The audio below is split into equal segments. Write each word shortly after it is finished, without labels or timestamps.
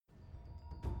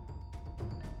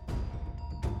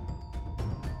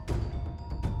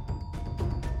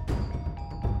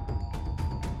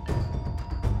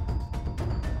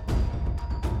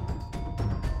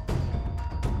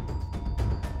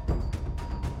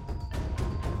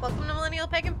Welcome to Millennial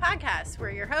Pagan Podcast. We're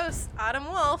your hosts, Autumn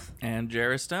Wolf. And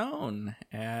Jarrah Stone.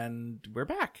 And we're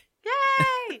back.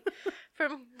 Yay!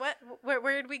 From what?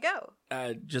 Where did we go?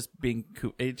 Just being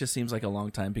it just seems like a long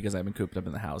time because I've been cooped up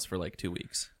in the house for like 2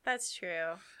 weeks. That's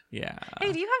true. Yeah.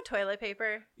 Hey, do you have toilet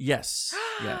paper? Yes.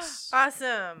 Yes.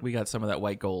 Awesome. We got some of that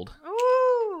white gold.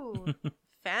 Ooh.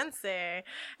 Fancy.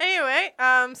 Anyway,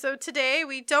 so today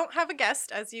we don't have a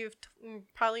guest, as you've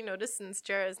probably noticed, since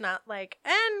Jarrah is not like,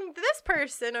 and this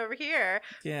person over here.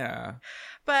 Yeah.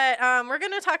 But we're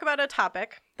going to talk about a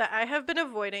topic that I have been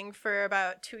avoiding for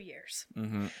about 2 years.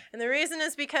 Mm-hmm. And the reason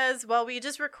is because, well, we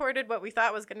just recorded what we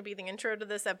thought was going to be the intro to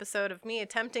this episode of me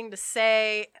attempting to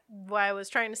say what I was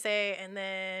trying to say and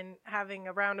then having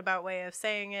a roundabout way of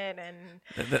saying it. And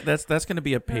That's going to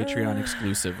be a Patreon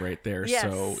exclusive right there. Yes.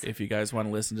 So if you guys want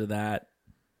to listen to that,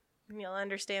 you'll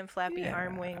understand flappy Yeah.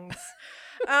 arm wings.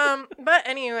 But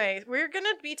anyway, we're going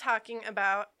to be talking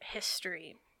about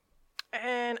history.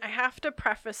 And I have to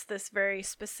preface this very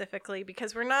specifically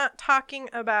because we're not talking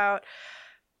about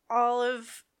all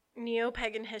of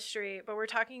neo-pagan history, but we're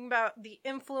talking about the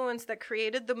influence that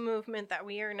created the movement that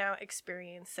we are now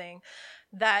experiencing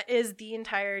that is the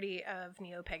entirety of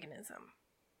neo-paganism,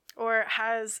 or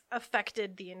has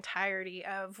affected the entirety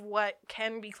of what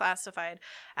can be classified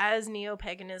as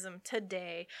neo-paganism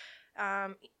today.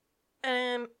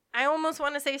 And I almost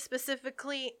want to say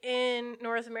specifically in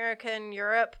North America and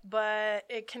Europe, but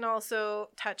it can also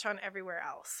touch on everywhere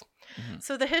else. Mm-hmm.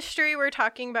 So the history we're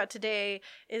talking about today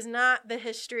is not the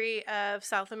history of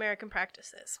South American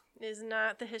practices. It is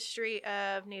not the history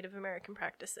of Native American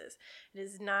practices. It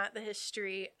is not the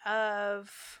history of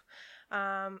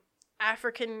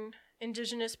African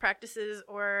indigenous practices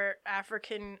or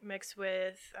African mixed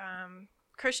with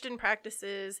Christian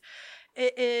practices.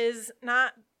 It is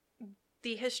not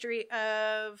the history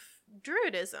of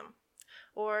Druidism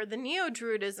or the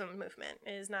Neo-Druidism movement.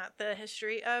 It is not the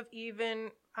history of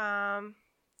even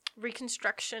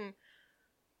Reconstruction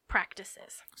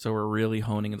practices. so we're really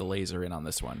honing the laser in on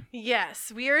this one.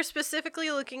 Yes, we are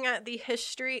specifically looking at the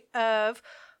history of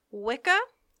Wicca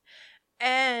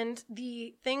and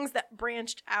the things that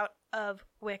branched out of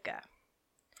Wicca.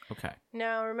 Okay.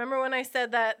 Now, remember when I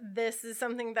said that this is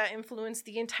something that influenced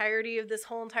the entirety of this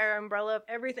whole entire umbrella of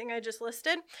everything I just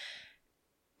listed?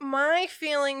 My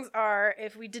feelings are,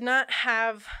 if we did not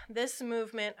have this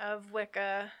movement of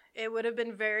Wicca, it would have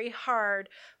been very hard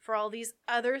for all these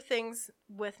other things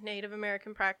with Native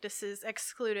American practices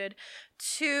excluded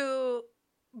to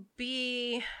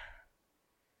be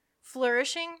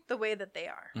flourishing the way that they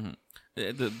are. Mm-hmm.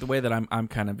 The way that I'm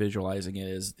kind of visualizing it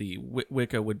is the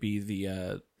Wicca would be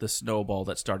the snowball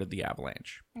that started the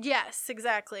avalanche. Yes,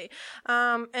 exactly.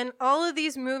 And all of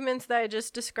these movements that I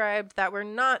just described that we're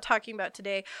not talking about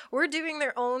today, were doing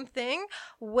their own thing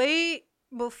way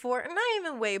before, not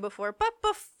even way before, but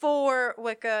before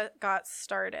Wicca got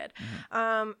started.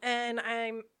 Mm-hmm. And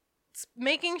I'm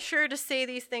making sure to say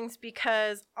these things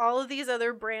because all of these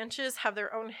other branches have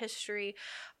their own history.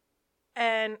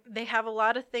 And they have a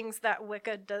lot of things that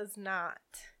Wicca does not.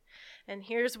 And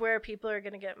here's where people are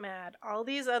going to get mad. All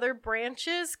these other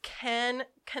branches can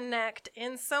connect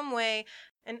in some way,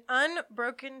 an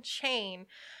unbroken chain,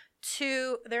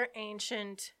 to their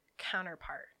ancient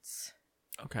counterparts.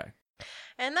 Okay.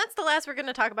 And that's the last we're going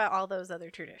to talk about all those other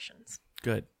traditions.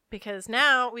 Good. Because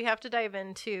now we have to dive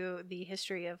into the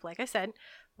history of, like I said,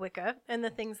 Wicca and the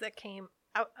things that came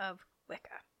out of Wicca.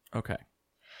 Okay.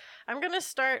 I'm going to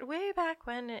start way back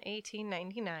when in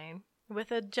 1899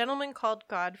 with a gentleman called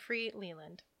Godfrey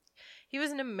Leland. He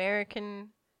was an American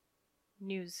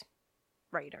news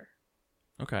writer.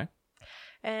 Okay.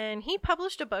 And he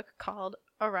published a book called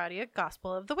Aradia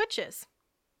Gospel of the Witches.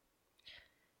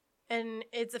 And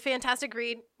it's a fantastic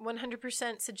read.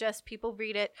 100% suggest people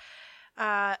read it.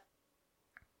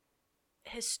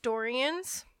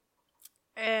 Historians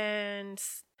and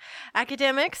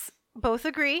academics both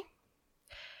agree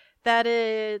that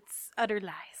it's utter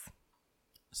lies.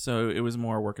 So it was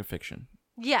more a work of fiction.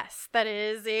 Yes, that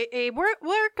is a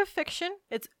work of fiction.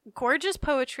 It's gorgeous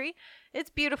poetry.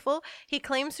 It's beautiful. He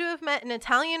claims to have met an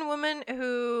Italian woman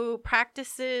who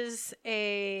practices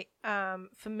a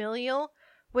familial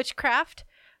witchcraft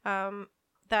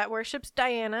that worships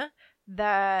Diana,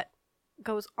 that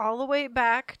goes all the way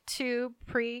back to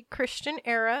pre-Christian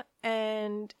era,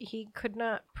 and he could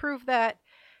not prove that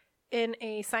in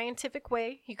a scientific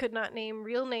way. He could not name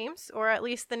real names, or at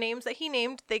least the names that he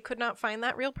named, they could not find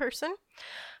that real person.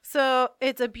 So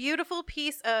it's a beautiful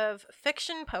piece of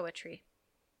fiction poetry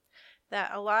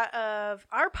that a lot of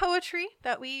our poetry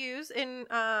that we use in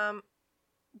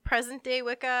present day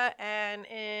Wicca and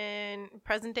in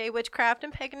present day witchcraft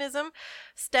and paganism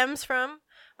stems from,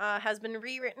 has been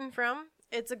rewritten from.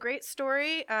 It's a great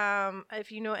story.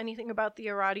 If you know anything about the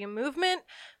Erodia movement,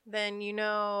 then you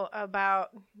know about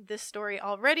this story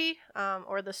already,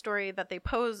 or the story that they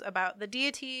pose about the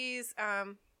deities,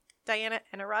 Diana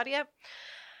and Erodia.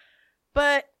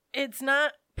 But it's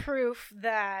not proof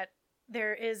that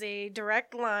there is a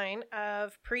direct line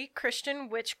of pre-Christian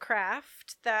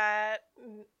witchcraft that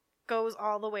goes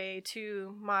all the way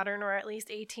to modern, or at least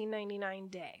 1899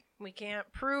 day. We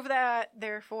can't prove that,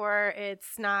 therefore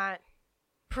it's not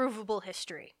provable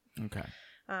history. Okay.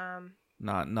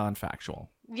 Not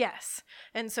non-factual. Yes.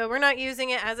 And so we're not using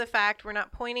it as a fact. We're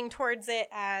not pointing towards it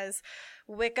as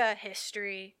Wicca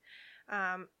history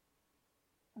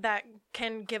that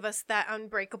can give us that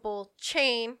unbreakable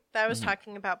chain that I was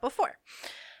talking about before.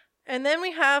 And then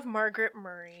we have Margaret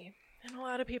Murray. And a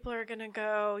lot of people are going to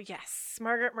go, yes,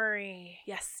 Margaret Murray.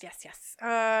 Yes, yes, yes.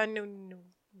 No.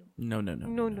 No. In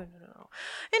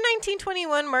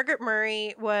 1921, Margaret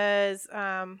Murray was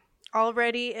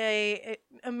already a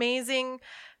amazing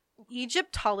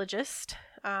Egyptologist.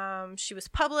 She was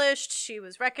published, she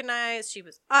was recognized, she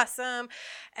was awesome,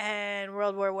 and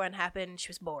World War I happened. She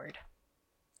was bored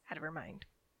out of her mind.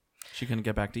 She couldn't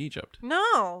get back to Egypt.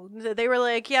 No, they were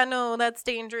like, yeah, no, that's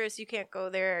dangerous. You can't go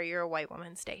there. You're a white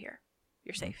woman. Stay here.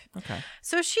 You're safe. Okay.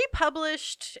 So she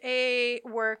published a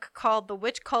work called The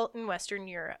Witch Cult in Western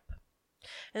Europe.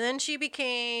 And then she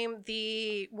became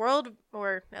the world,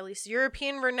 or at least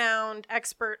European renowned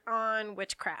expert on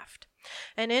witchcraft.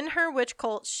 And in her witch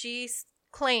cult, she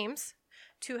claims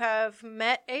to have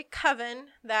met a coven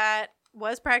that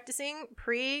was practicing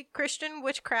pre-Christian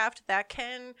witchcraft that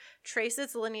can trace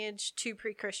its lineage to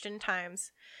pre-Christian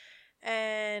times.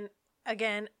 And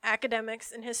again,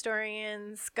 academics and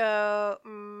historians go,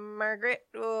 Margaret,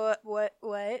 what?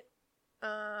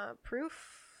 Proof?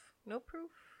 No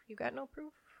proof? You got no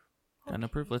proof? Got no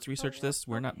proof. Let's research this.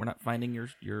 We're not finding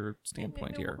your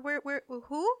standpoint here.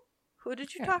 Who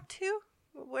did you talk to?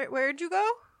 Where'd you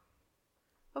go?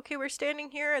 Okay, we're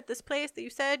standing here at this place that you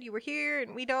said you were here,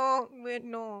 and we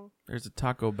no. There's a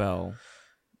Taco Bell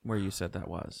where you said that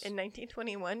was. In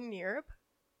 1921 in Europe?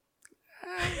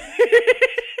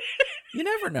 You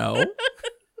never know.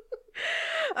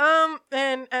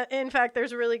 And in fact,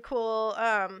 there's a really cool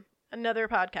another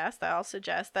podcast that I'll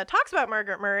suggest that talks about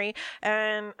Margaret Murray,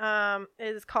 and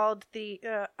is called the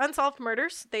Unsolved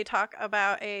Murders. They talk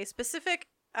about a specific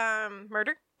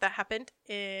murder that happened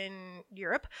in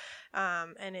Europe,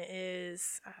 and it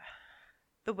is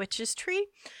the Witch's Tree.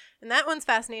 And that one's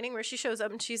fascinating, where she shows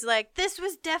up and she's like, this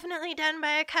was definitely done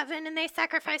by a coven, and they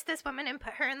sacrificed this woman and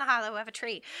put her in the hollow of a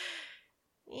tree.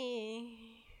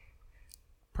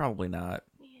 Probably not.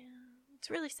 Yeah, it's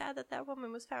really sad that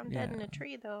woman was found dead in a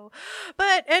tree, though.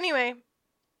 But anyway,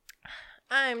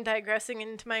 I'm digressing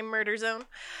into my murder zone.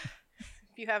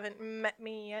 If you haven't met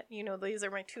me yet, you know these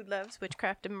are my two loves,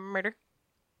 witchcraft and murder.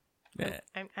 Yeah.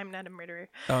 I'm not a murderer.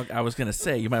 Oh, I was going to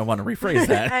say, you might want to rephrase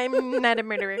that. I'm not a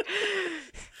murderer.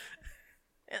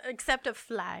 Except of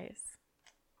flies.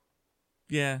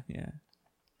 Yeah.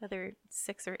 Other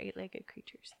 6 or 8-legged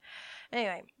creatures.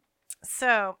 Anyway,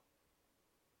 so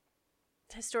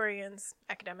historians,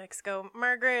 academics go,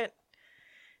 Margaret,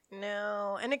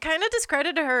 no. And it kind of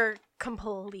discredited her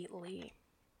completely.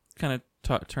 Kind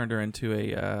of turned her into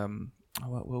a,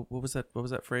 what was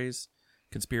that phrase?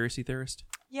 Conspiracy theorist?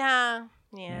 Yeah.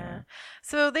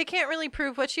 So they can't really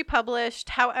prove what she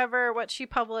published. However, what she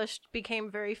published became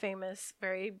very famous,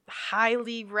 very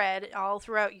highly read all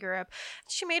throughout Europe.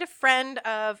 She made a friend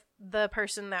of the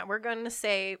person that we're going to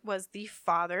say was the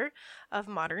father of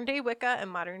modern day Wicca and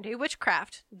modern day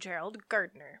witchcraft, Gerald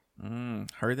Gardner.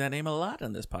 Heard that name a lot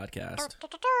on this podcast.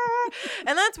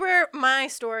 And that's where my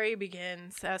story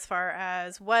begins, as far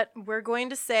as what we're going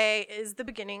to say is the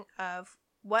beginning of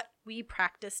what we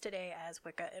practice today as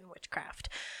Wicca and witchcraft.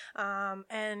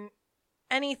 And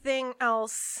anything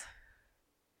else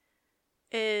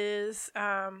is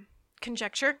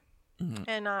conjecture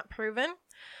and not proven.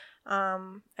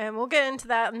 And we'll get into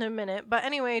that in a minute. But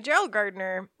anyway, Gerald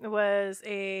Gardner was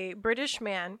a British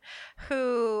man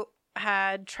who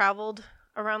had traveled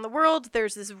around the world.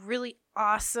 There's this really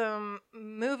awesome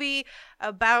movie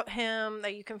about him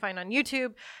that you can find on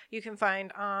YouTube. You can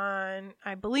find on,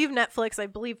 I believe, Netflix. I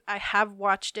believe I have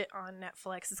watched it on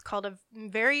Netflix. It's called A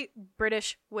Very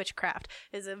British Witchcraft.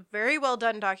 It's a very well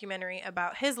done documentary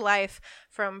about his life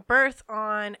from birth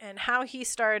on and how he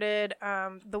started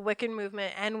the Wiccan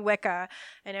movement and Wicca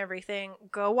and everything.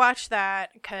 Go watch that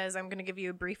because I'm going to give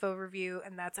you a brief overview,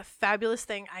 and that's a fabulous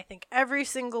thing. I think every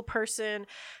single person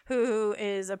who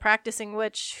is a practicing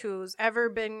witch, who's ever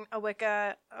been a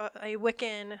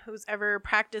Wiccan, who's ever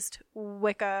practiced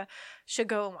Wicca, should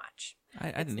go and watch.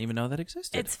 I didn't even know that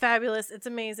existed. It's fabulous. It's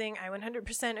amazing. I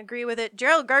 100% agree with it.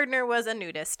 Gerald Gardner was a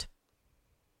nudist.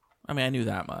 I mean, I knew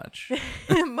that much.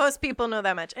 Most people know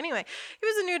that much. Anyway, he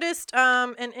was a nudist,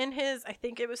 and in his, I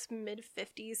think it was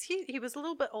mid-50s, he was a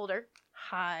little bit older.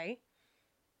 Hi.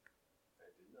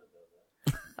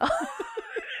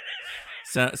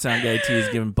 Sound guy T is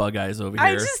giving bug eyes over here.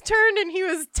 I just turned and he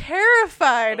was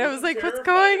terrified. I was like, what's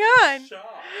going on?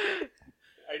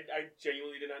 I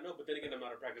genuinely did not know, but then again, I'm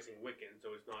not a practicing Wiccan, so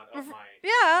it's not of my...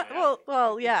 Yeah, my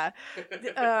well, yeah.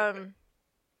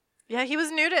 Yeah, he was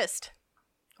a nudist.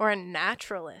 Or a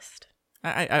naturalist.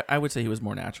 I would say he was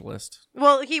more naturalist.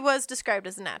 Well, he was described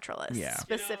as a naturalist, yeah,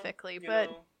 specifically, Mr.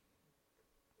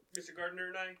 Gardner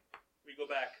and I, we go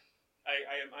back.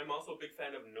 I'm also a big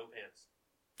fan of No Pants.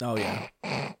 Oh yeah,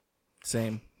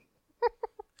 same.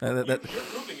 You're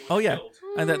proving it oh was yeah, killed.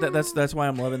 and that's why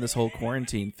I'm loving this whole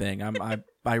quarantine thing.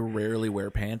 I rarely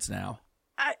wear pants now.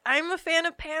 I'm a fan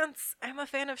of pants. I'm a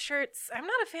fan of shirts. I'm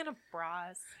not a fan of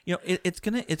bras. You know, it's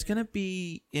gonna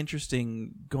be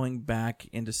interesting going back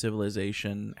into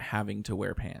civilization having to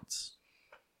wear pants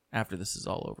after this is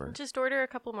all over. Just order a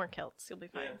couple more kilts. You'll be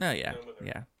fine. Oh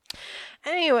yeah.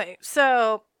 Anyway,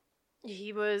 so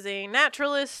he was a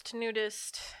naturalist,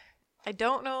 nudist. I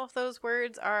don't know if those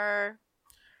words are...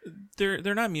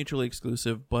 They're not mutually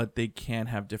exclusive, but they can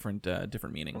have different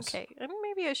meanings. Okay, and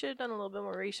maybe I should have done a little bit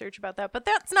more research about that, but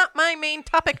that's not my main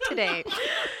topic today.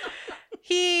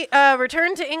 He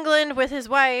returned to England with his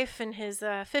wife in his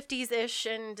 50s-ish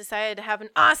and decided to have an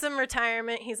awesome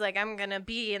retirement. He's like, I'm going to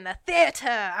be in the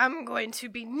theater. I'm going to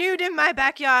be nude in my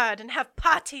backyard and have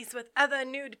parties with other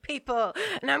nude people.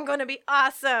 And I'm going to be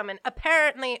awesome. And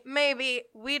apparently, maybe,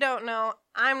 we don't know.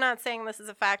 I'm not saying this is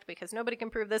a fact because nobody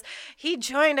can prove this. He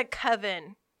joined a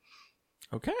coven.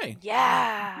 Okay.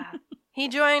 Yeah. He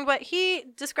joined what he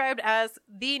described as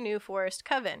the New Forest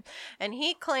Coven, and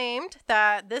he claimed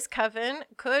that this coven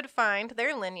could find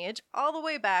their lineage all the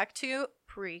way back to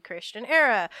pre-Christian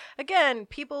era. Again,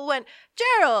 people went,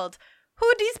 Gerald, who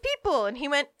are these people? And he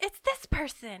went, it's this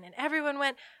person. And everyone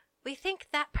went, we think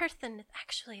that person is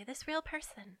actually this real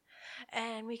person.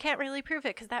 And we can't really prove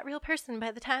it because that real person,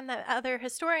 by the time that other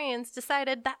historians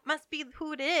decided that must be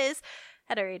who it is,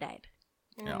 had already died.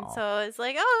 And Aww. so it's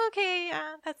like, oh, okay,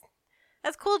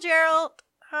 that's cool, Gerald.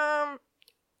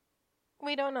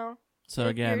 We don't know. So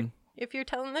again, if you're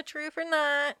telling the truth or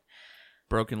not.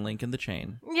 broken link in the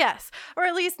chain. Yes, or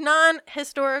at least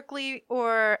non-historically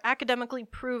or academically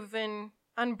proven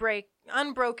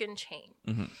unbroken chain.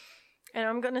 Mm-hmm. And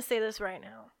I'm going to say this right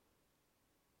now.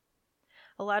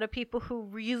 A lot of people who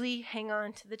really hang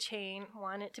on to the chain,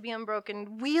 want it to be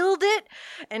unbroken, wield it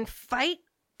and fight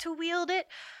to wield it,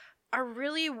 are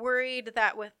really worried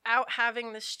that without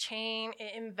having this chain,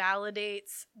 it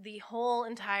invalidates the whole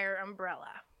entire umbrella.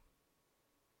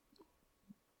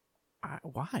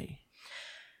 Why?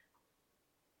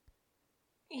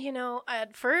 You know,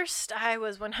 at first I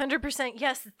was 100%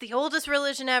 yes, it's the oldest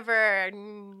religion ever.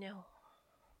 No.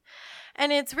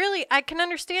 And it's really, I can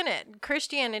understand it.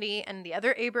 Christianity and the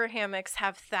other Abrahamics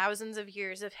have thousands of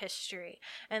years of history.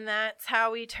 And that's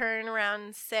how we turn around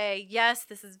and say, yes,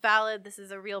 this is valid. This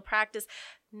is a real practice.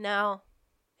 No,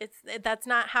 that's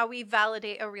not how we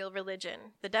validate a real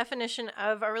religion. The definition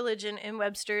of a religion in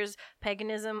Webster's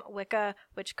paganism, Wicca,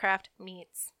 witchcraft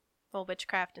meets. Well,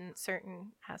 witchcraft in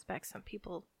certain aspects. Some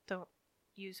people don't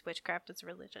use witchcraft as a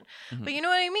religion. Mm-hmm. But you know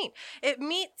what I mean? It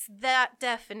meets that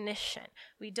definition.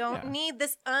 We don't need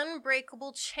this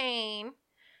unbreakable chain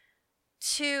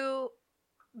to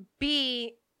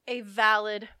be a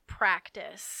valid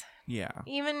practice. Yeah.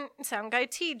 Even Sound Guy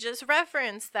T just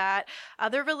referenced that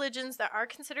other religions that are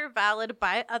considered valid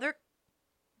by other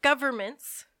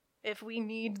governments, if we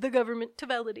need the government to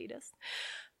validate us,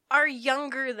 are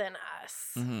younger than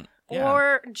us. Mm-hmm. Yeah.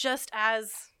 Or just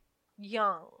as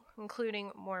young,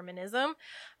 including Mormonism,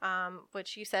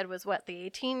 which you said was what,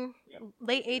 the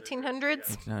late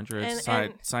 1800s? 1800s.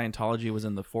 And Scientology was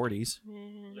in the 40s.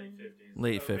 Late 50s.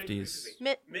 Late 50s.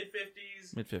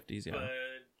 Mid-50s. Mid-50s, yeah. But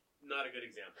not a good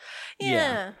example.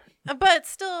 Yeah. But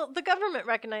still, the government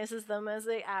recognizes them as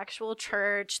the actual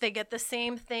church. They get the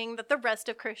same thing that the rest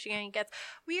of Christianity gets.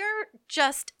 We are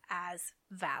just as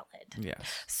valid.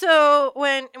 Yes. So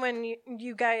when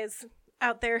you guys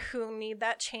out there who need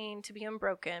that chain to be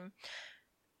unbroken,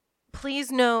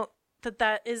 please note that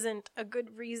that isn't a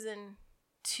good reason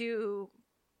to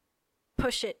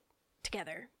push it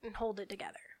together and hold it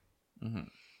together. Mm-hmm.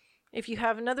 If you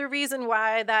have another reason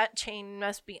why that chain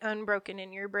must be unbroken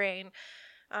in your brain,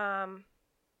 I'm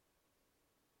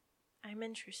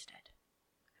interested.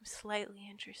 I'm slightly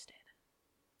interested.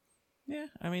 Yeah,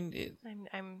 I mean,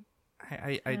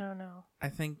 I don't know. I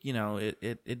think,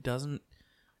 it doesn't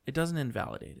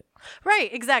invalidate it. Right,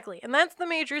 exactly. And that's the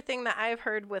major thing that I've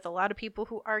heard with a lot of people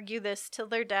who argue this till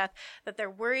their death, that they're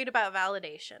worried about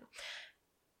validation.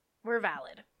 We're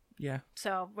valid. Yeah.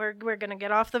 So we're going to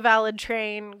get off the valid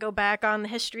train, go back on the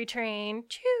history train.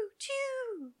 Choo,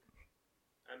 choo.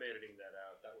 I'm editing that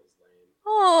out. That was lame.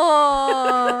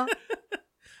 Aww.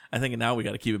 I think now we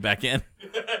got to keep it back in.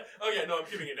 Oh, yeah, no, I'm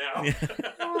keeping it now.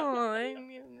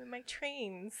 My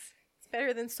trains. It's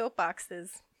better than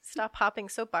soapboxes. Stop hopping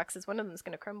soapboxes. One of them's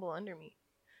going to crumble under me.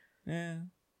 Yeah.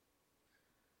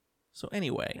 So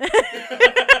anyway.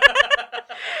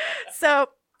 So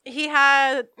he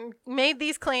had made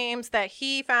these claims that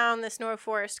he found this North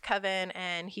Forest coven,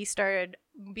 and he started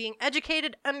being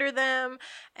educated under them,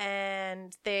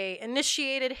 and they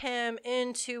initiated him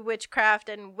into witchcraft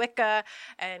and Wicca,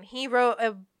 and he wrote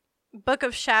a Book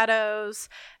of Shadows,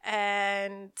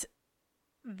 and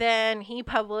then he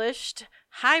published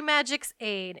High Magic's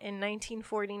Aid in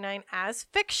 1949 as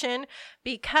fiction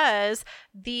because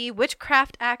the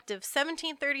Witchcraft Act of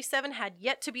 1737 had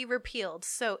yet to be repealed.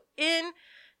 So in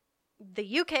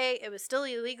the UK, it was still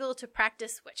illegal to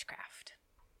practice witchcraft.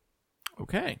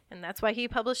 Okay. And that's why he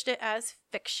published it as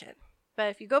fiction. But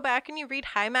if you go back and you read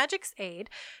High Magic's Aid,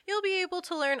 you'll be able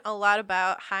to learn a lot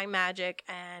about high magic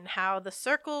and how the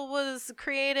circle was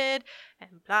created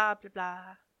and blah, blah, blah,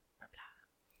 blah,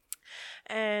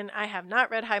 blah. And I have not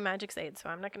read High Magic's Aid, so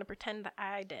I'm not going to pretend that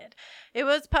I did. It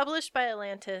was published by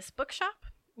Atlantis Bookshop.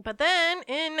 But then,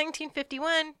 in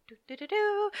 1951,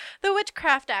 the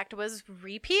Witchcraft Act was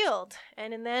repealed.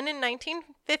 And then in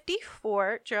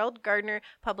 1954, Gerald Gardner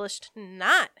published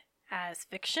not as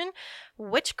fiction,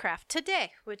 Witchcraft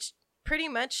Today, which pretty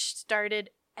much started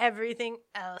everything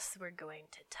else we're going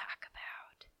to talk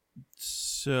about.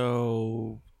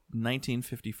 So,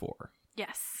 1954.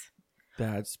 Yes.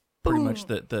 That's pretty much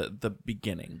the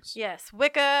beginnings. Yes,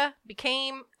 Wicca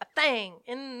became a thing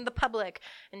in the public,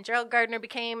 and Gerald Gardner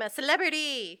became a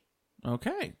celebrity.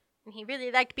 Okay. And he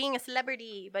really liked being a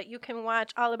celebrity, but you can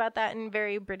watch all about that in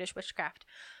Very British Witchcraft.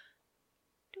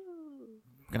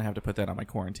 I'm going to have to put that on my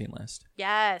quarantine list.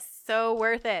 Yes, so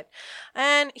worth it.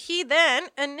 And he then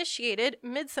initiated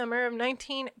Midsummer of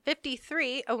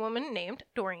 1953, a woman named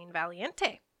Doreen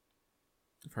Valiente.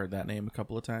 I've heard that name a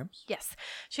couple of times. Yes.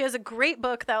 She has a great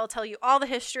book that will tell you all the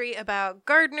history about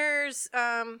Gardner's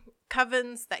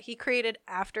covens that he created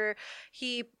after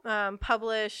he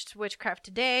published Witchcraft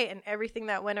Today and everything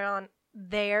that went on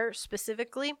there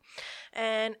specifically,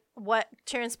 and what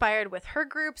transpired with her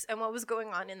groups and what was going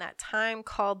on in that time,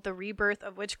 called The Rebirth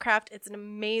of Witchcraft. It's an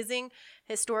amazing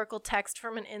historical text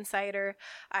from an insider.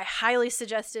 I highly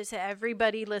suggest it to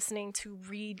everybody listening to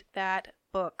read that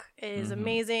book. It is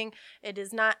amazing. It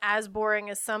is not as boring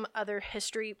as some other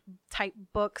history type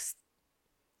books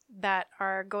that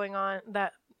are going on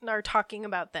that are talking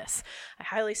about this. I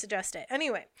highly suggest it.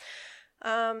 Anyway,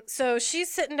 so she's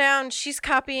sitting down, she's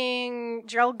copying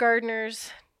Gerald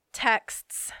Gardner's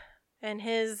texts and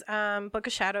his Book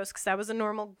of Shadows, because that was a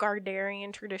normal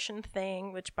Gardnerian tradition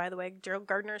thing, which, by the way, Gerald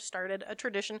Gardner started a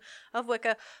tradition of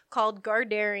Wicca called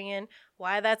Gardnerian.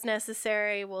 Why that's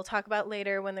necessary, we'll talk about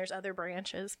later when there's other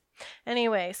branches.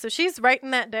 Anyway, so she's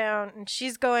writing that down, and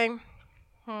she's going,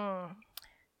 there's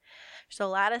a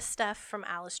lot of stuff from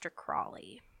Aleister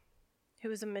Crowley, who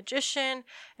was a magician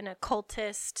and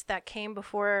occultist that came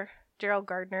before Gerald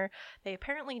Gardner. They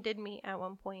apparently did meet at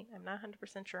one point. I'm not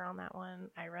 100% sure on that one.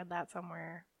 I read that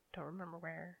somewhere. Don't remember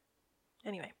where.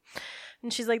 Anyway.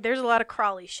 And she's like, there's a lot of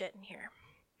Crowley shit in here.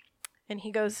 And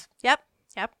he goes, yep,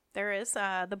 there is.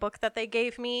 The book that they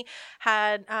gave me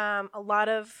had a lot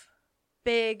of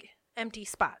big empty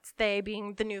spots, they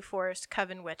being the New Forest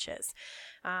Coven witches.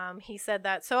 He said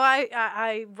that. So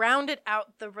I rounded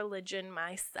out the religion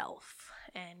myself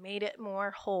and made it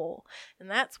more whole.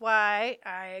 And that's why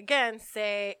I, again,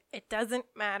 say it doesn't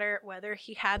matter whether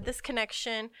he had this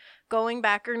connection going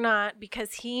back or not,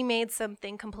 because he made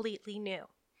something completely new.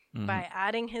 by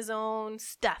adding his own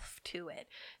stuff to it.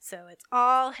 So it's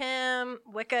all him.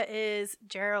 Wicca is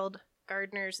Gerald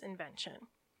Gardner's invention,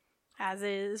 as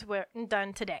is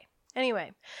done today.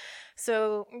 Anyway,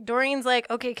 so Doreen's like,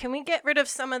 okay, can we get rid of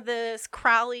some of this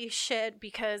Crowley shit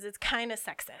because it's kind of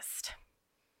sexist?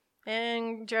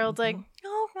 And Gerald's like,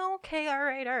 oh, okay, all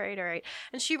right.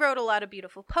 And she wrote a lot of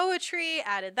beautiful poetry,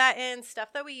 added that in,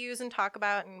 stuff that we use and talk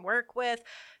about and work with.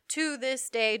 To this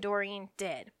day, Doreen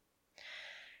did.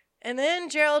 And then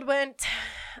Gerald went,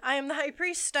 I am the high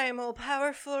priest, I am all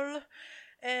powerful,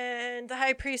 and the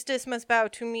high priestess must bow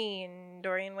to me. And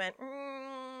Doreen went,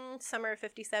 summer of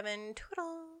 57,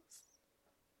 toodles.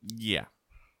 Yeah.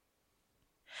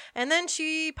 And then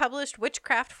she published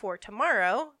Witchcraft for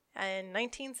Tomorrow in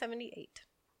 1978.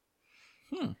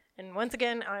 And once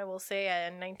again, I will say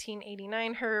in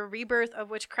 1989, her rebirth of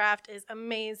witchcraft is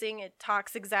amazing. It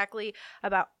talks exactly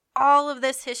about all of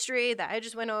this history that I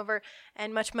just went over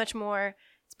and much, much more.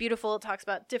 It's beautiful. It talks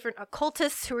about different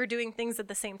occultists who were doing things at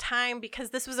the same time because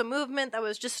this was a movement that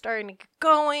was just starting to get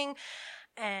going.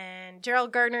 And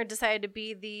Gerald Gardner decided to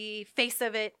be the face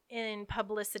of it in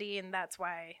publicity, and that's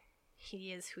why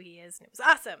he is who he is. And it was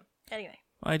awesome. Anyway.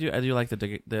 Well, I do like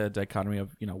the dichotomy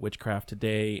of, witchcraft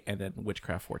today and then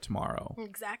witchcraft for tomorrow.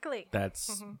 Exactly.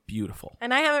 That's beautiful.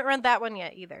 And I haven't read that one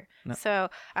yet either. No. So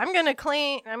I'm gonna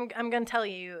I'm gonna tell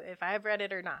you if I've read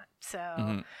it or not.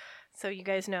 So so you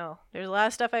guys know. There's a lot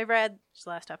of stuff I've read, there's a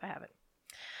lot of stuff I haven't.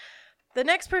 The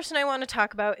next person I want to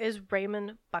talk about is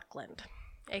Raymond Buckland,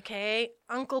 aka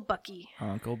Uncle Bucky.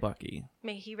 Uncle Bucky.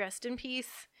 May he rest in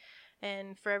peace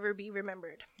and forever be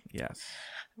remembered. Yes.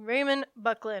 Raymond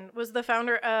Buckland was the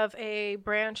founder of a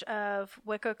branch of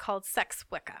Wicca called Sex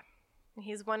Wicca.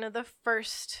 He's one of the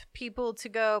first people to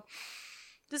go,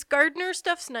 this Gardner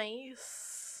stuff's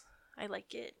nice. I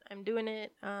like it. I'm doing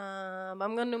it. I'm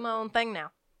going to do my own thing now.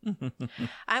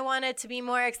 I want it to be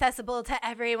more accessible to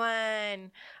everyone.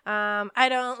 I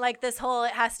don't like this whole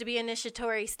it has to be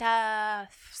initiatory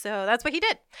stuff. So that's what he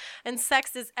did. And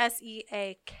sex is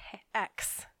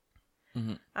SEAX.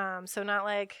 So not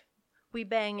like we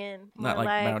bang in. Not like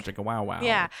Magic a Wow Wow.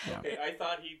 Yeah. Okay, I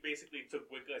thought he basically took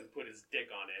Wicca and put his dick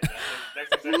on it.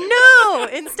 That's exactly No!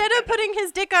 Instead of putting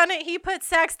his dick on it, he put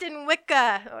Saxon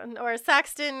Wicca or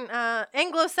Saxon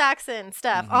Anglo-Saxon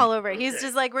stuff all over it. He's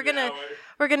just like, we're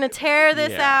gonna tear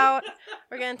this out.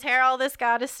 We're gonna tear all this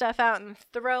goddess stuff out and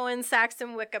throw in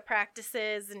Saxon Wicca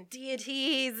practices and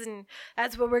deities, and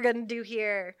that's what we're gonna do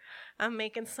here. I'm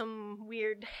making some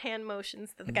weird hand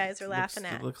motions that the guys are laughing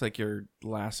at. It looks like you're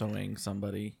lassoing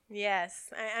somebody.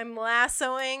 Yes, I'm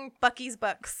lassoing Bucky's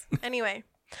books. Anyway,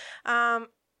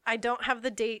 I don't have the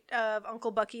date of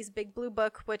Uncle Bucky's Big Blue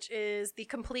Book, which is the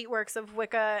complete works of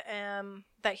Wicca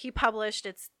that he published.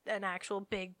 It's an actual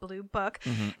big blue book.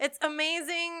 It's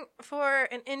amazing for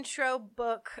an intro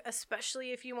book,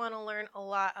 especially if you want to learn a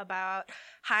lot about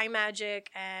high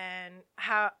magic and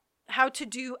how to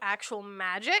do actual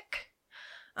magic.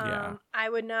 I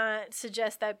would not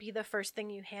suggest that be the first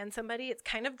thing you hand somebody. It's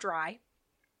kind of dry.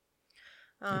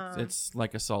 It's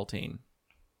like a saltine.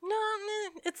 No,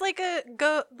 it's like a It's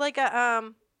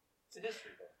a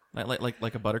history book.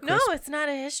 Like a Buttercrisp. No, it's not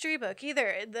a history book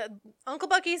either. The Uncle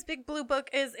Bucky's Big Blue Book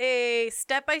is a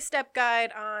step-by-step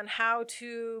guide on how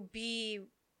to be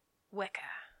Wicca.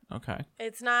 Okay.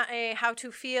 It's not a how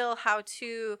to feel, how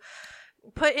to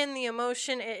put in the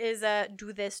emotion. It is a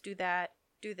do this, do that,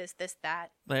 do this, that.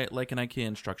 Like an IKEA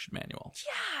instruction manual.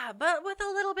 Yeah, but with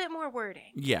a little bit more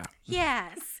wording. Yeah.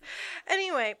 Yes.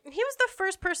 Anyway, he was the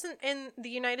first person in the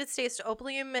United States to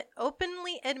openly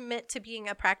admit to being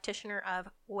a practitioner of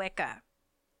Wicca.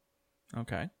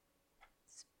 Okay.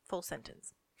 Full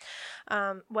sentence.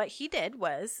 What he did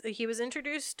was he was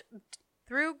introduced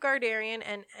through Gardnerian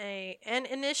and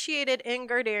initiated in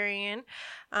Gardnerian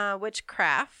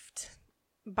witchcraft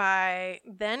by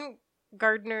then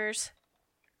Gardner's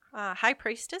high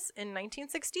priestess in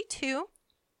 1962.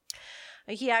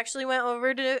 He actually went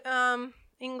over to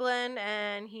England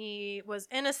and he was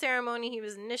in a ceremony. He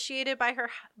was initiated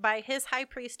by his high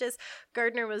priestess.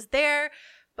 Gardner was there,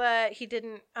 but he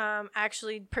didn't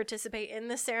actually participate in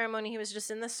the ceremony. He was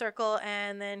just in the circle,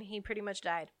 and then he pretty much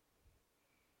died.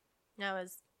 That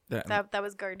was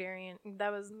Gardnerian.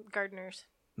 That was Gardner's.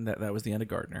 That was the end of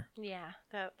Gardner. Yeah,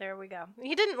 there we go.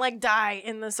 He didn't die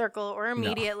in the circle or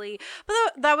immediately, but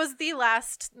that was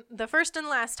the first and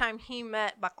last time he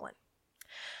met Buckland.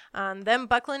 Then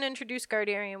Buckland introduced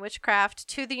Gardnerian witchcraft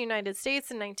to the United States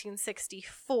in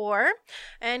 1964,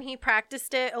 and he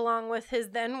practiced it along with his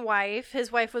then wife.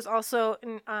 His wife was also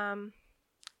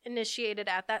initiated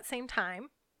at that same time,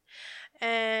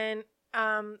 and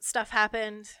stuff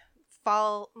happened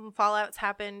fallouts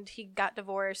happened. He got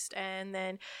divorced, and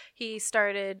then he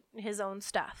started his own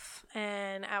stuff.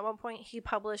 And at one point, he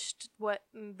published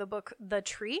the book The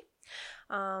Tree,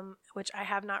 which I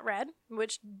have not read,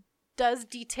 which does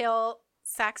detail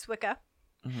Saxe Wicca.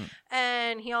 Mm-hmm.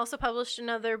 And he also published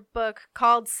another book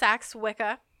called Saxe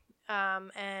Wicca,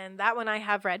 and that one I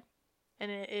have read, and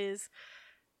it is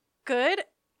good.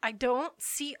 I don't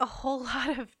see a whole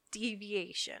lot of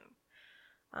deviation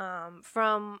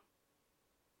from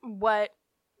what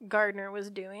Gardner was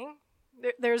doing.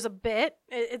 There's a bit.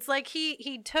 It's like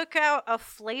he took out a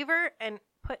flavor and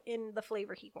put in the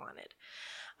flavor he wanted.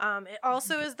 It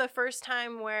also is the first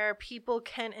time where people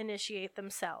can initiate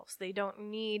themselves. They don't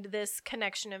need this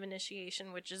connection of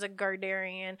initiation, which is a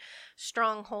Gardnerian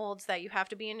strongholds that you have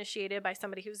to be initiated by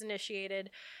somebody who's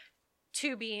initiated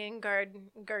to being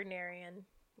Gardnerian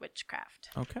witchcraft.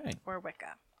 Okay. Or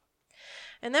Wicca.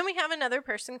 And then we have another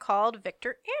person called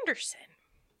Victor Anderson.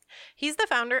 He's the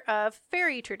founder of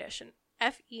Feri tradition,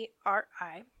 Feri,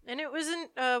 and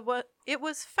it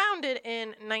was founded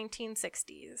in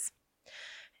 1960s.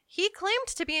 He claimed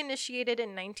to be initiated in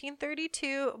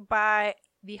 1932 by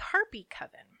the Harpy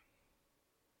Coven.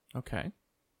 Okay.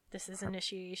 This is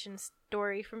initiation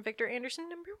story from Victor Anderson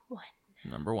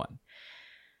number 1.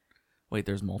 Wait,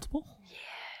 there's multiple? Yes.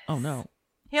 Oh, no.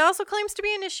 He also claims to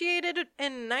be initiated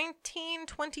in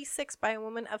 1926 by a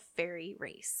woman of Feri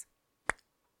race.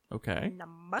 Okay.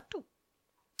 Number 2.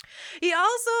 He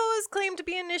also is claimed to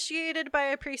be initiated by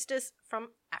a priestess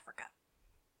from Africa.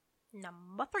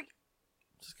 Number 3.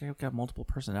 This guy got multiple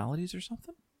personalities or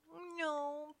something?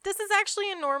 No. This is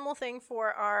actually a normal thing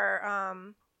for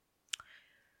our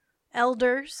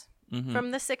elders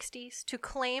from the 60s to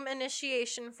claim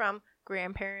initiation from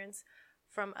grandparents,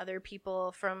 from other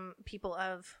people, from people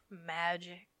of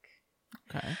magic.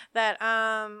 Okay. That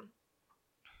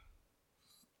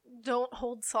don't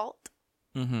hold salt.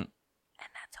 Mm-hmm. And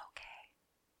that's okay.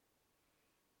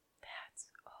 That's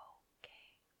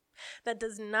okay. That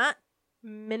does not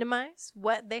minimize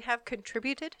what they have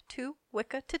contributed to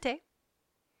Wicca today.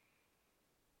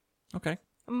 Okay.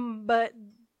 But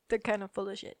they're kind of full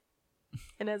of shit.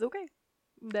 And that's okay.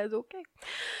 That's okay.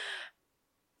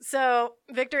 So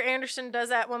Victor Anderson does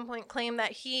at one point claim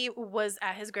that he was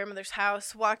at his grandmother's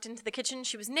house, walked into the kitchen,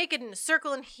 she was naked in a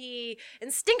circle, and he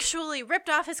instinctually ripped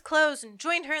off his clothes and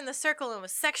joined her in the circle and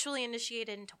was sexually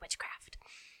initiated into witchcraft.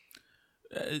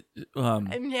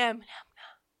 Yeah.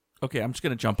 Okay, I'm just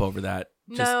gonna jump over that.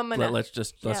 Let's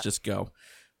just go.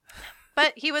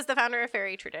 But he was the founder of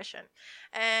Feri tradition.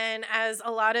 And as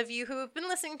a lot of you who have been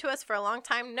listening to us for a long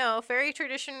time know, Feri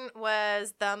tradition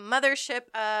was the mothership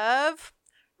of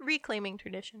reclaiming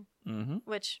tradition,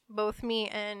 which both me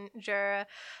and Jara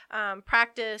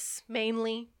practice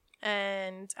mainly.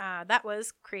 And that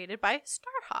was created by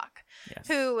Starhawk, yes,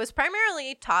 who was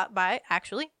primarily taught by,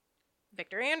 actually,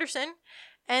 Victor Anderson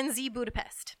and Z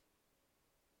Budapest.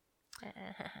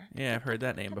 Yeah, I've heard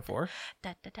that name before.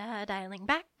 Dialing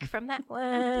back from that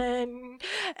one.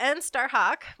 And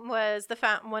Starhawk was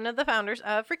one of the founders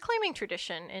of Reclaiming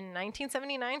Tradition. In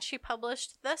 1979, she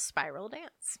published The Spiral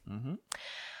Dance. Mm-hmm.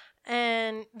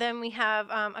 And then we have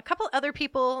a couple other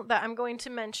people that I'm going to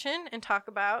mention and talk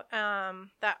about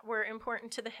that were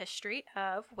important to the history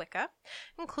of Wicca,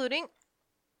 including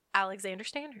Alexander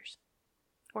Sanders,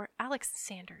 or Alex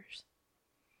Sanders.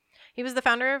 He was the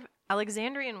founder of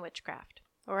Alexandrian witchcraft,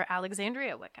 or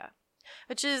Alexandria Wicca,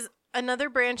 which is another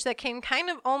branch that came kind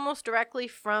of almost directly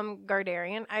from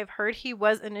Gardnerian. I've heard he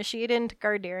was initiated into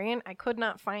Gardnerian. I could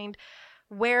not find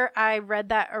where I read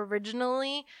that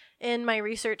originally in my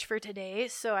research for today,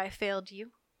 so I failed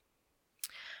you.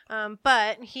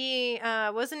 But he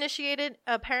was initiated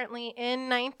apparently in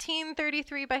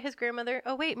 1933 by his grandmother.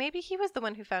 Oh, wait, maybe he was the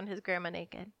one who found his grandma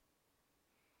naked.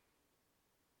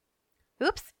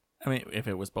 Oops. I mean, if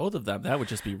it was both of them, that would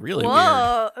just be really weird.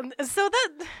 So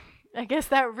I guess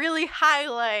that really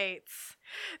highlights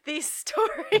these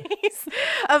stories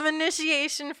of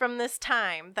initiation from this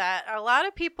time, that a lot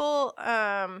of people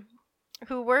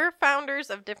who were founders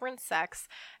of different sects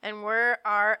and were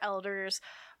our elders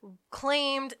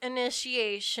claimed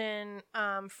initiation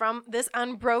from this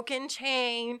unbroken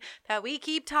chain that we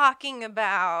keep talking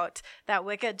about that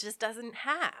Wicca just doesn't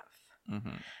have.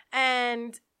 Mm-hmm.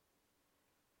 And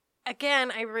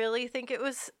again, I really think it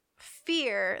was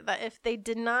fear that if they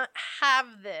did not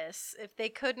have this, if they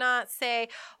could not say,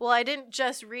 well, I didn't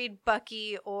just read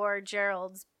Bucky or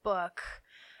Gerald's book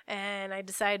and I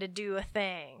decided to do a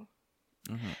thing,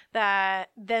 that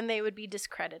then they would be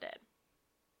discredited.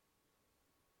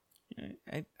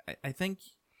 I think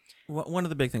one of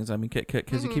the big things, I mean,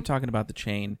 because you keep talking about the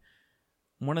chain,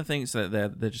 one of the things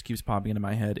that just keeps popping into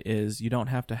my head is you don't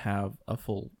have to have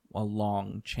a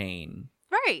long chain.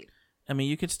 Right. I mean,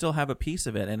 you could still have a piece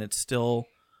of it, and it's still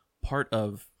part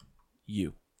of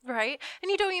you. Right.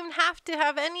 And you don't even have to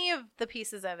have any of the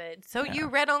pieces of it. So Yeah. you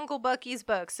read Uncle Bucky's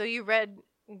book. So you read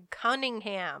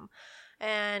Cunningham.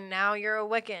 And now you're a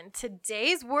Wiccan.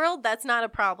 Today's world, that's not a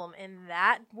problem. In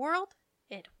that world,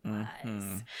 it was.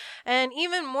 Mm-hmm. And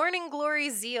even Morning Glory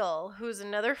Zeal, who's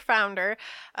another founder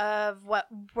of what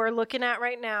we're looking at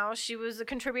right now, she was a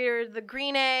contributor to the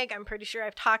Green Egg. I'm pretty sure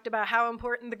I've talked about how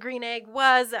important the Green Egg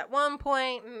was at one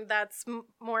point, and that's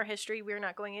more history we're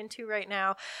not going into right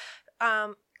now.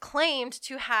 Claimed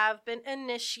to have been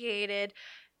initiated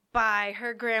by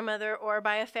her grandmother or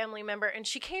by a family member. And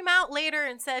she came out later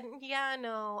and said, yeah,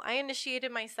 no, I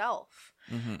initiated myself.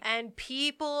 Mm-hmm. And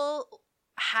people,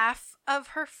 half of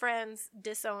her friends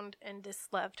disowned and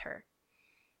disloved her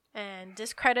and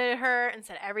discredited her and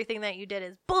said everything that you did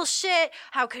is bullshit.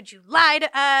 How could you lie to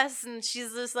us? And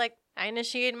she's just like, I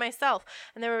initiated myself.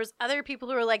 And there was other people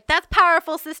who were like, that's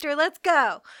powerful, sister, let's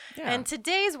go. Yeah. And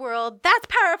today's world, that's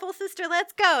powerful, sister,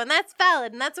 let's go. And that's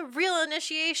valid. And that's a real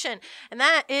initiation. And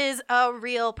that is a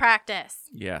real practice.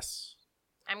 Yes.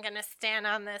 I'm going to stand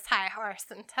on this high horse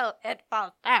until it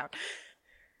falls down.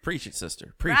 Preach it,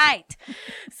 sister. Preach Right.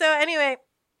 So anyway,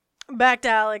 back to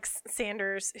Alex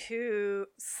Sanders, who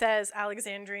says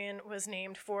Alexandrian was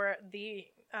named for the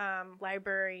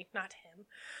library, not him.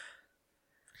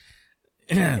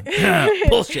 it.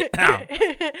 Bullshit. Ow.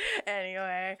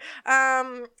 Anyway,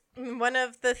 one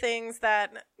of the things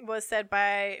that was said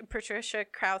by Patricia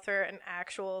Crowther, an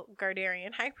actual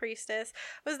Gardarian high priestess,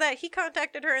 was that he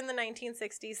contacted her in the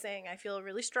 1960s saying, I feel a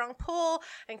really strong pull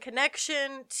and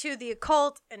connection to the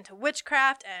occult and to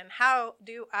witchcraft, and how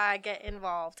do I get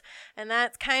involved? And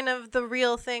that's kind of the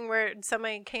real thing where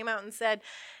somebody came out and said,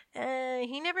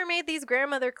 he never made these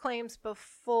grandmother claims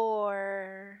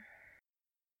before.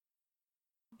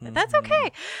 But that's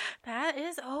okay. That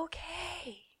is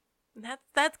okay.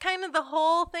 That's kind of the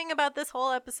whole thing about this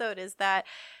whole episode, is that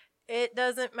it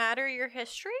doesn't matter your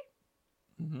history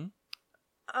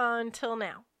until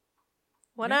now.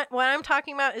 What I'm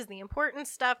talking about is the important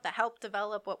stuff that helped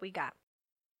develop what we got.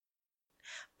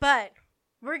 But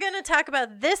we're going to talk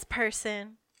about this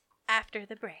person after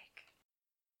the break.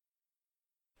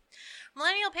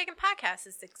 Millennial Pagan Podcast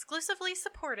is exclusively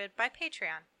supported by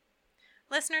Patreon.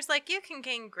 Listeners like you can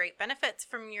gain great benefits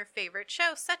from your favorite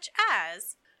show, such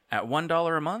as... At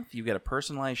 $1 a month, you get a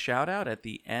personalized shout-out at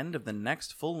the end of the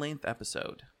next full-length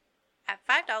episode. At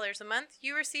 $5 a month,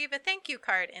 you receive a thank you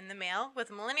card in the mail with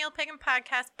a Millennial Pagan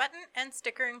Podcast button and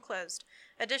sticker enclosed.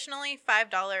 Additionally,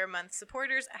 $5 a month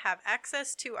supporters have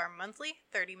access to our monthly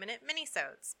 30-minute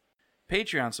minisodes.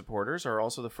 Patreon supporters are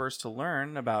also the first to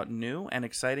learn about new and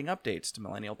exciting updates to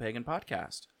Millennial Pagan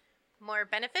Podcast. More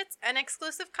benefits and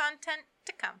exclusive content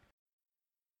to come.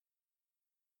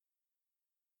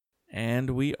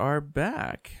 And we are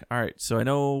back. All right, so I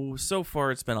know so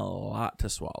far it's been a lot to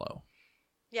swallow.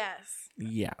 Yes.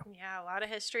 Yeah. Yeah, a lot of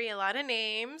history, a lot of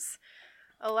names.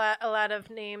 A lot of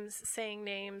names saying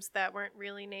names that weren't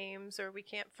really names, or we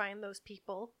can't find those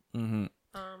people. Mm-hmm.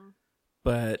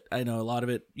 But I know a lot of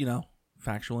it,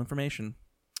 factual information.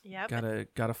 Yep.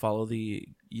 Gotta follow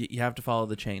you have to follow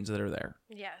the chains that are there.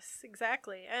 Yes,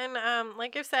 exactly. And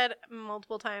like I've said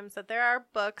multiple times, that there are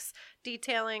books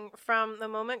detailing from the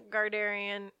moment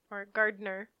Gardner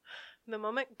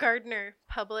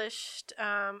published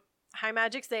High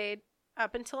Magic's Aid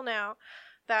up until now,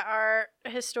 that are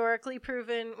historically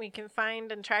proven. We can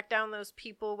find and track down those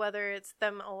people, whether it's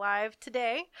them alive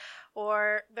today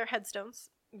or their headstones,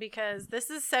 because this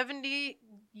is 70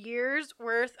 years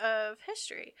worth of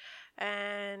history.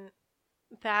 And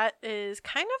that is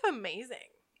kind of amazing.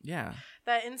 Yeah.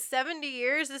 That in 70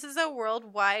 years, this is a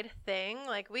worldwide thing.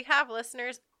 Like, we have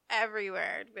listeners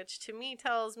everywhere, which to me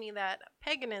tells me that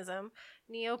paganism,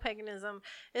 neo-paganism,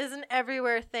 is an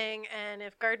everywhere thing. And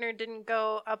if Gardner didn't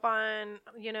go up on,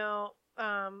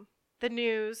 the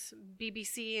news,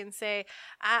 BBC, and say,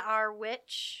 "At our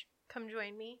witch, come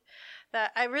join me,"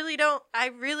 that I really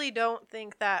don't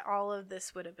think that all of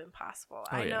this would have been possible.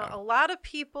 I know a lot of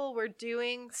people were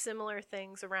doing similar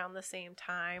things around the same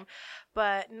time,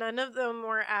 but none of them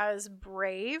were as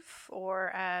brave or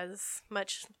as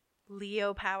much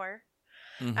Leo power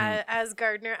as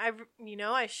Gardner.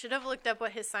 I should have looked up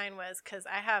what his sign was, because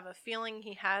I have a feeling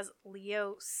he has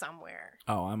Leo somewhere.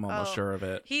 Oh, I'm almost sure of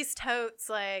it. He's totes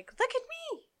like, look at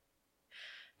me.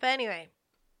 But anyway,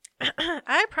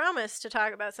 I promised to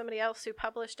talk about somebody else who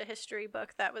published a history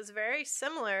book that was very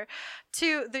similar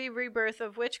to The Rebirth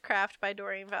of Witchcraft by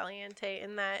Doreen Valiente,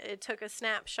 in that it took a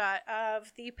snapshot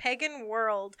of the pagan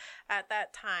world at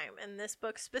that time. And this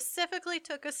book specifically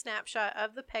took a snapshot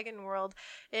of the pagan world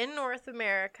in North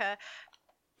America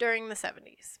during the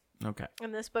 70s. Okay.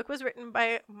 And this book was written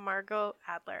by Margot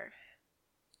Adler,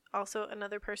 also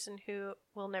another person who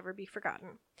will never be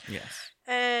forgotten. Yes.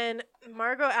 And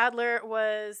Margot Adler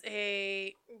was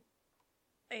a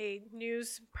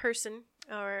news person,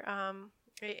 or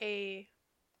a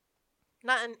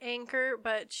not an anchor,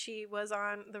 but she was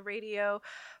on the radio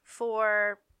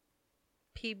for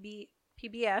PBS.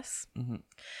 Mm-hmm.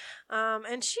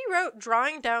 And she wrote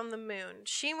Drawing Down the Moon.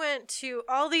 She went to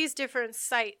all these different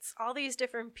sites, all these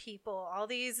different people, all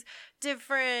these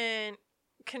different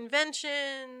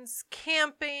conventions,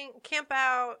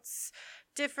 campouts,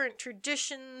 different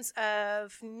traditions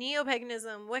of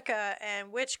neo-paganism, Wicca,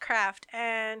 and witchcraft,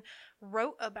 and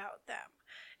wrote about them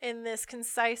in this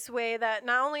concise way that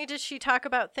not only did she talk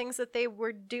about things that they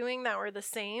were doing that were the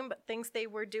same, but things they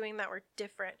were doing that were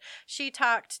different. She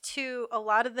talked to a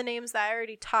lot of the names that I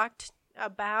already talked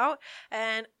about,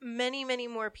 and many, many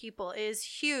more people. It is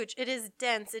huge. It is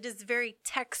dense. It is very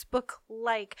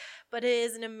textbook-like, but it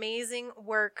is an amazing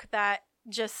work that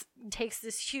just takes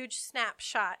this huge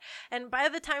snapshot. And by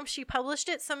the time she published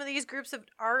it, some of these groups have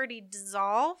already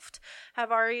dissolved,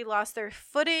 have already lost their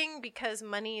footing because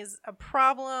money is a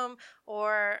problem,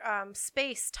 or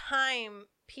space, time,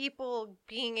 people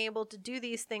being able to do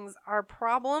these things are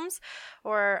problems,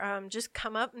 or just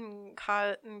come up and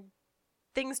cause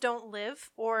things don't live,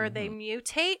 or they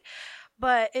mutate.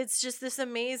 But it's just this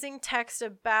amazing text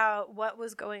about what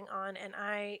was going on, and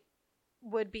I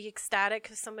would be ecstatic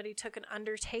if somebody took an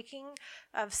undertaking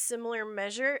of similar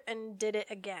measure and did it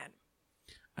again.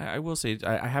 I will say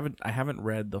I haven't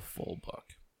read the full book.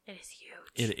 It is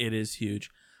huge. It is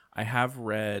huge. I have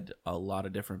read a lot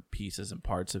of different pieces and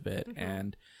parts of it,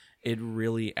 and it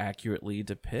really accurately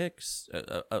depicts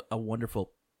a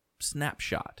wonderful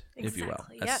snapshot, if you will.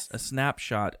 Yes. A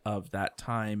snapshot of that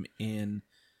time in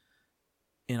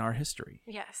our history.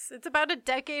 Yes, it's about a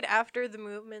decade after the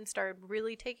movement started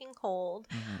really taking hold.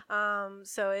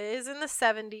 So it is in the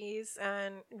 70s,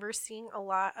 and we're seeing a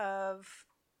lot of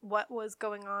what was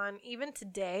going on. Even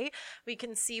today, we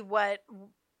can see what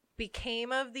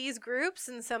became of these groups,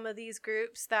 and some of these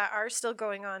groups that are still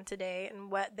going on today,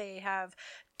 and what they have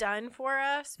done for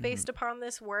us based upon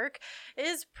this work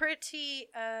is pretty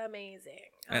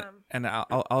amazing. And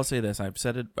I'll say this: I've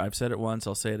said it once.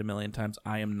 I'll say it a million times.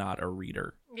 I am not a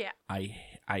reader. Yeah. I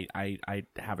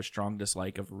have a strong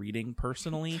dislike of reading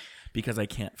personally because I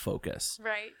can't focus.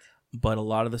 Right. But a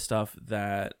lot of the stuff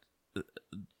that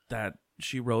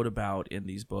she wrote about in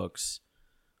these books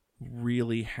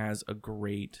really has a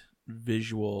great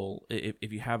visual.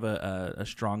 If you have a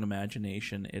strong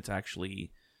imagination,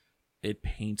 it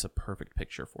paints a perfect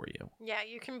picture for you. Yeah,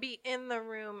 you can be in the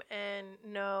room and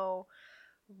know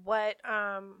what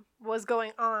was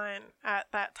going on at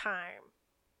that time.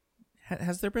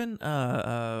 Has there been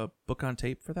a book on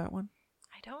tape for that one?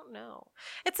 I don't know.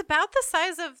 It's about the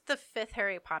size of the 5th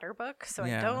Harry Potter book, so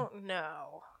Yeah. I don't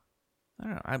know.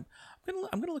 I don't know.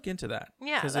 I'm gonna look into that.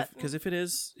 Yeah, because if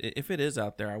it is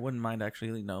out there, I wouldn't mind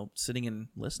actually sitting and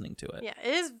listening to it. Yeah,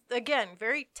 it is, again,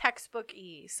 very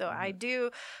textbook-y. So I do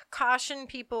caution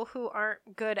people who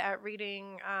aren't good at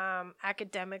reading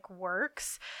academic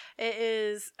works. It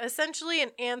is essentially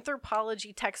an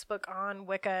anthropology textbook on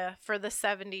Wicca for the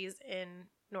 70s in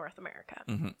North America.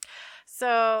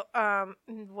 So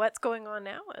what's going on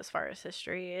now as far as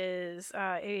history is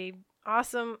a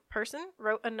awesome person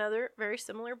wrote another very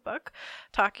similar book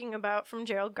talking about from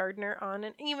Gerald Gardner on,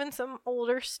 and even some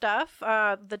older stuff,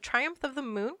 The Triumph of the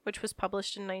Moon, which was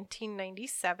published in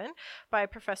 1997 by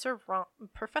Professor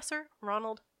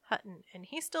Ronald Hutton, and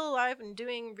he's still alive and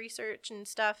doing research and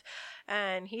stuff,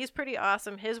 and he's pretty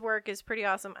awesome. His work is pretty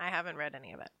awesome. I haven't read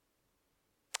any of it.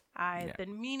 I've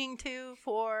been meaning to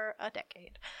for a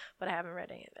decade, but I haven't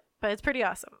read any of it. But it's pretty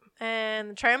awesome. And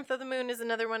The Triumph of the Moon is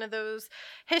another one of those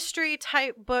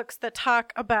history-type books that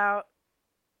talk about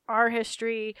our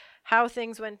history, how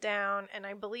things went down, and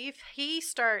I believe he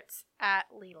starts at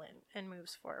Leland and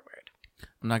moves forward.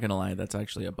 I'm not gonna lie, that's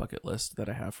actually a bucket list that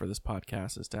I have for this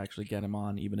podcast, is to actually get him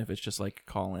on, even if it's just like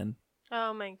call in.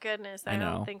 Oh my goodness, I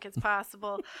know. don't think it's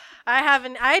possible.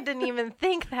 I didn't even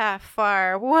think that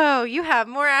far. Whoa, you have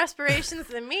more aspirations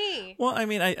than me. Well, I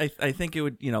mean, I think it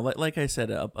would, like I said,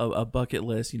 a bucket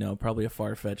list, probably a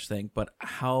far-fetched thing, but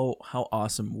how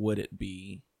awesome would it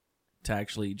be to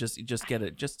actually just get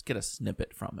a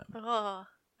snippet from him? Oh,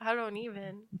 I don't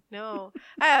even know.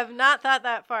 I have not thought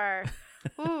that far.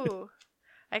 Ooh.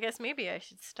 I guess maybe I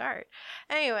should start.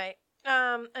 Anyway,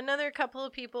 another couple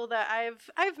of people that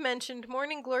I've mentioned,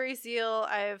 Morning Glory Zeal.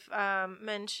 I've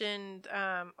mentioned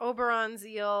Oberon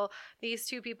Zeal. These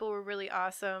two people were really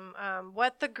awesome.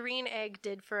 What the Green Egg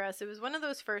did for us, it was one of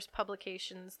those first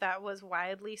publications that was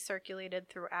widely circulated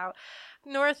throughout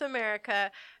North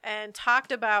America and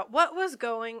talked about what was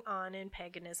going on in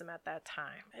paganism at that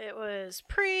time. It was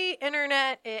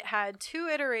pre-internet. It had 2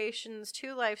 iterations,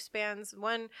 2 lifespans.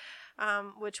 One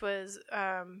which was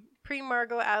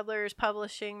pre-Margot Adler's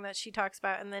publishing that she talks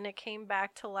about, and then it came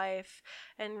back to life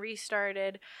and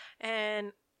restarted.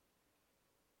 And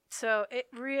so it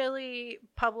really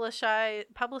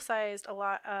publicized a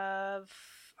lot of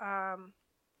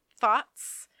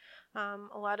thoughts.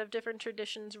 A lot of different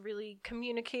traditions really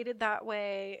communicated that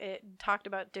way. It talked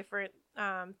about different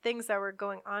things that were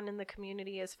going on in the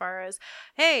community as far as,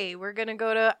 hey, we're going to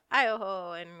go to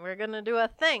Idaho and we're going to do a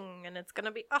thing and it's going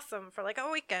to be awesome for like a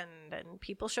weekend. And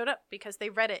people showed up because they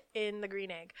read it in the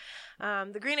Green Egg.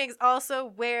 The Green Egg is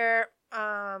also where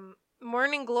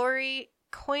Morning Glory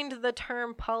coined the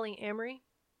term polyamory.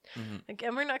 Mm-hmm.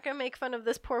 Again, we're not going to make fun of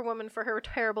this poor woman for her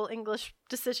terrible English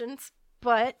decisions,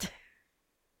 but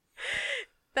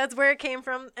that's where it came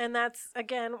from. And that's,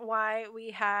 again, why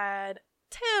we had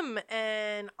Tim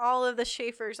and all of the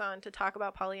Schaeffers on to talk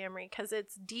about polyamory, because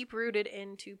it's deep rooted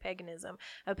into paganism.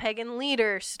 A pagan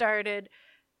leader started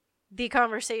the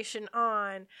conversation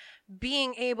on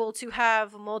being able to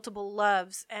have multiple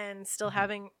loves and still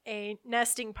having a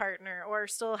nesting partner, or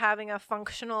still having a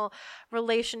functional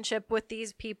relationship with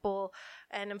these people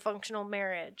and a functional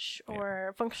marriage or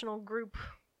a functional group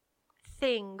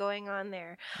thing going on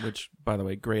there. Which, by the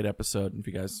way, great episode. If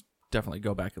you guys definitely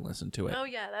go back and listen to it. Oh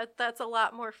yeah, that's a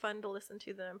lot more fun to listen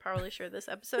to than I'm probably sure this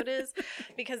episode is,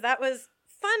 because that was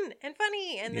fun and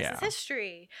funny, and this is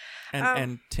history.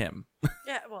 And Tim.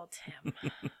 Yeah, well, Tim.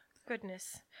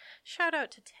 Goodness. Shout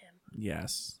out to Tim.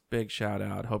 Yes. Big shout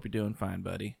out. Hope you're doing fine,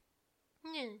 buddy.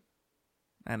 Yeah.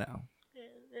 I know.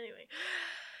 Yeah, anyway.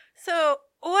 So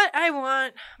what I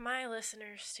want my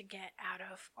listeners to get out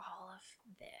of all of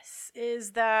this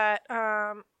is that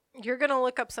you're going to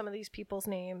look up some of these people's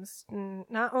names.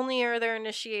 Not only are their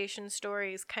initiation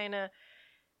stories kind of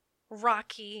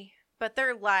rocky, but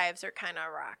their lives are kind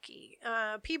of rocky.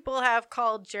 People have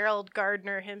called Gerald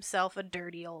Gardner himself a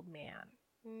dirty old man.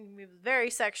 He was very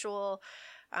sexual,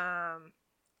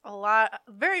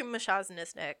 very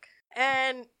misogynistic,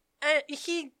 and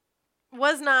he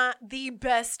was not the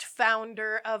best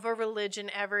founder of a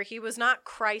religion ever. He was not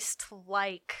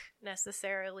Christ-like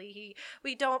necessarily.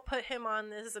 We don't put him on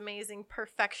this amazing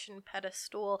perfection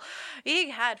pedestal. He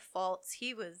had faults.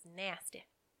 He was nasty.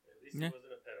 At least he wasn't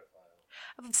a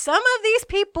pedophile. Some of these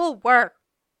people were.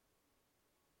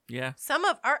 Yeah. Some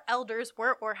of our elders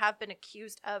were or have been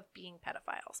accused of being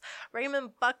pedophiles.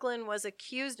 Raymond Buckland was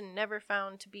accused and never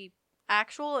found to be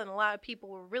actual, and a lot of people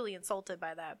were really insulted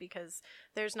by that because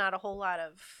there's not a whole lot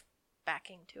of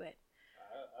backing to it.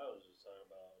 I was just talking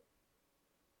about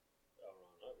Ron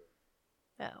Hubbard.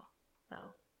 No. Okay.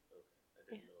 I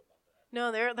didn't know about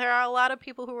that. No, there are a lot of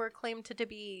people who were claimed to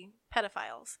be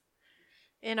pedophiles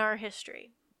in our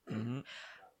history. Mm-hmm.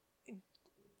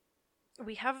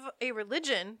 We have a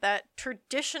religion that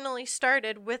traditionally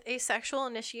started with a sexual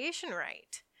initiation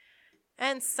rite.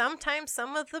 And sometimes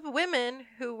some of the women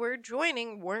who were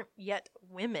joining weren't yet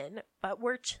women, but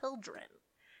were children.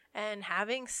 And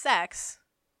having sex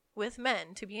with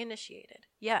men to be initiated.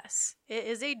 Yes, it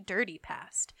is a dirty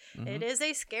past. Mm-hmm. It is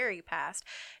a scary past.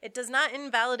 It does not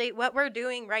invalidate what we're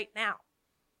doing right now.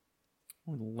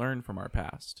 We learn from our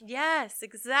past. Yes,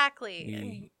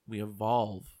 exactly. We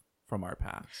evolve from our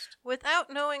past. Without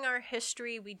knowing our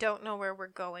history, we don't know where we're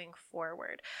going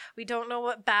forward. We don't know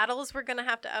what battles we're going to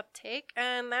have to uptake,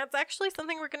 and that's actually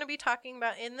something we're going to be talking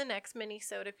about in the next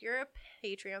mini-sode if you're a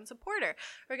Patreon supporter.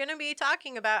 We're going to be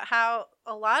talking about how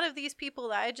a lot of these people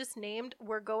that I just named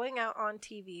were going out on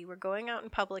TV, we're going out in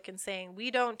public and saying, we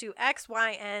don't do X,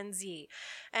 Y, and Z.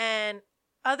 And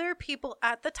other people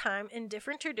at the time in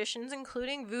different traditions,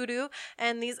 including voodoo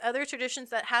and these other traditions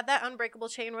that had that unbreakable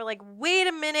chain, were like, wait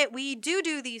a minute, we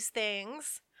do these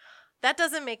things. That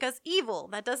doesn't make us evil.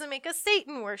 That doesn't make us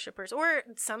Satan worshipers. Or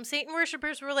some Satan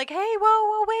worshipers were like, hey,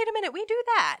 whoa, wait a minute, we do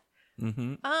that.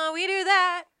 Mm-hmm. We do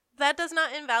that. That does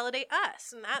not invalidate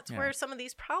us. And that's where some of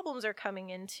these problems are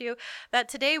coming into that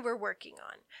today we're working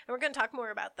on. And we're going to talk more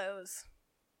about those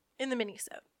in the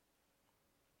mini-sode.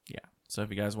 Yeah. So if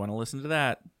you guys want to listen to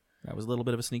that, That was a little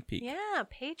bit of a sneak peek. Yeah,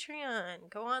 Patreon.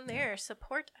 Go on there.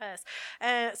 Support us.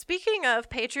 Speaking of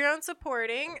Patreon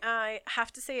supporting, I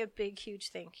have to say a big, huge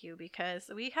thank you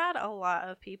because we had a lot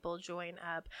of people join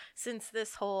up since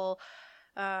this whole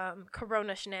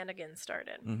Corona shenanigans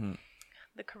started. Mm-hmm.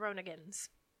 The Coronagans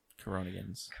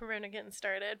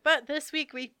started. But this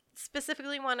week we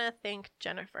specifically want to thank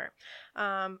Jennifer.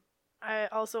 I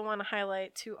also want to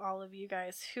highlight to all of you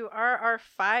guys who are our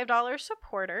 $5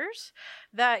 supporters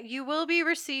that you will be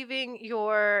receiving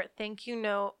your thank you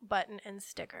note, button, and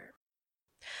sticker.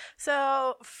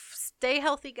 So stay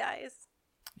healthy, guys.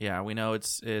 Yeah, we know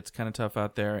it's kind of tough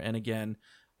out there. And again,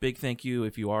 big thank you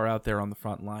if you are out there on the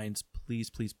front lines. Please,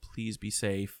 please, please be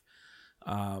safe.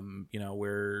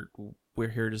 We're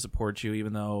here to support you,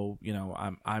 even though,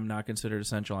 I'm not considered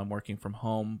essential. I'm working from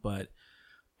home, but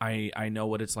I know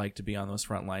what it's like to be on those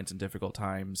front lines in difficult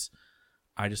times.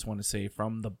 I just want to say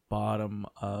from the bottom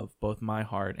of both my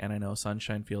heart, and I know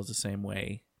Sunshine feels the same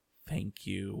way, thank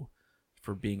you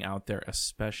for being out there,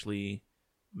 especially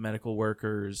medical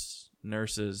workers,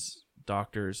 nurses,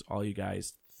 doctors, all you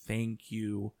guys. Thank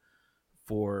you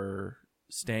for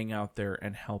staying out there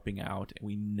and helping out.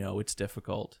 We know it's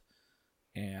difficult,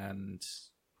 and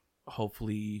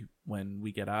hopefully when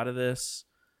we get out of this,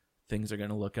 things are going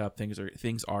to look up. Things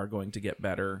are going to get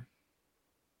better,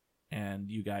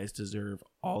 and you guys deserve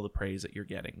all the praise that you're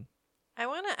getting. I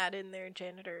want to add in there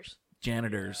janitors.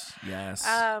 Janitors, yes.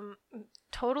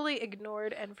 Totally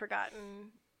ignored and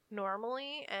forgotten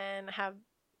normally, and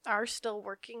are still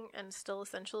working and still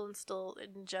essential and still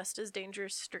in just as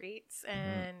dangerous streets,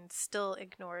 and still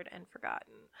ignored and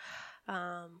forgotten. They're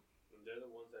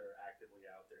the ones that are actively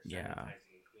out there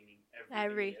sanitizing and cleaning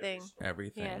Everything.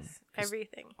 Yes,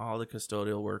 everything. All the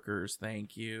custodial workers,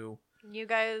 thank you. You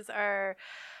guys are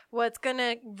what's going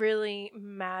to really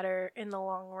matter in the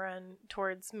long run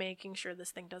towards making sure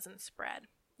this thing doesn't spread.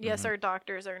 Yes, our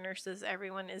doctors, our nurses,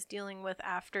 everyone is dealing with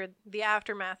the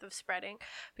aftermath of spreading,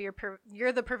 but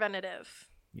you're the preventative.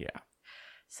 Yeah.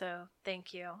 So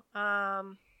thank you.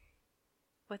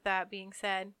 With that being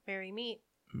said, merry meet.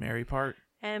 Merry part.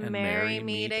 And merry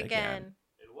meet again. And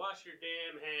wash your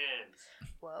damn hands.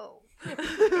 Whoa.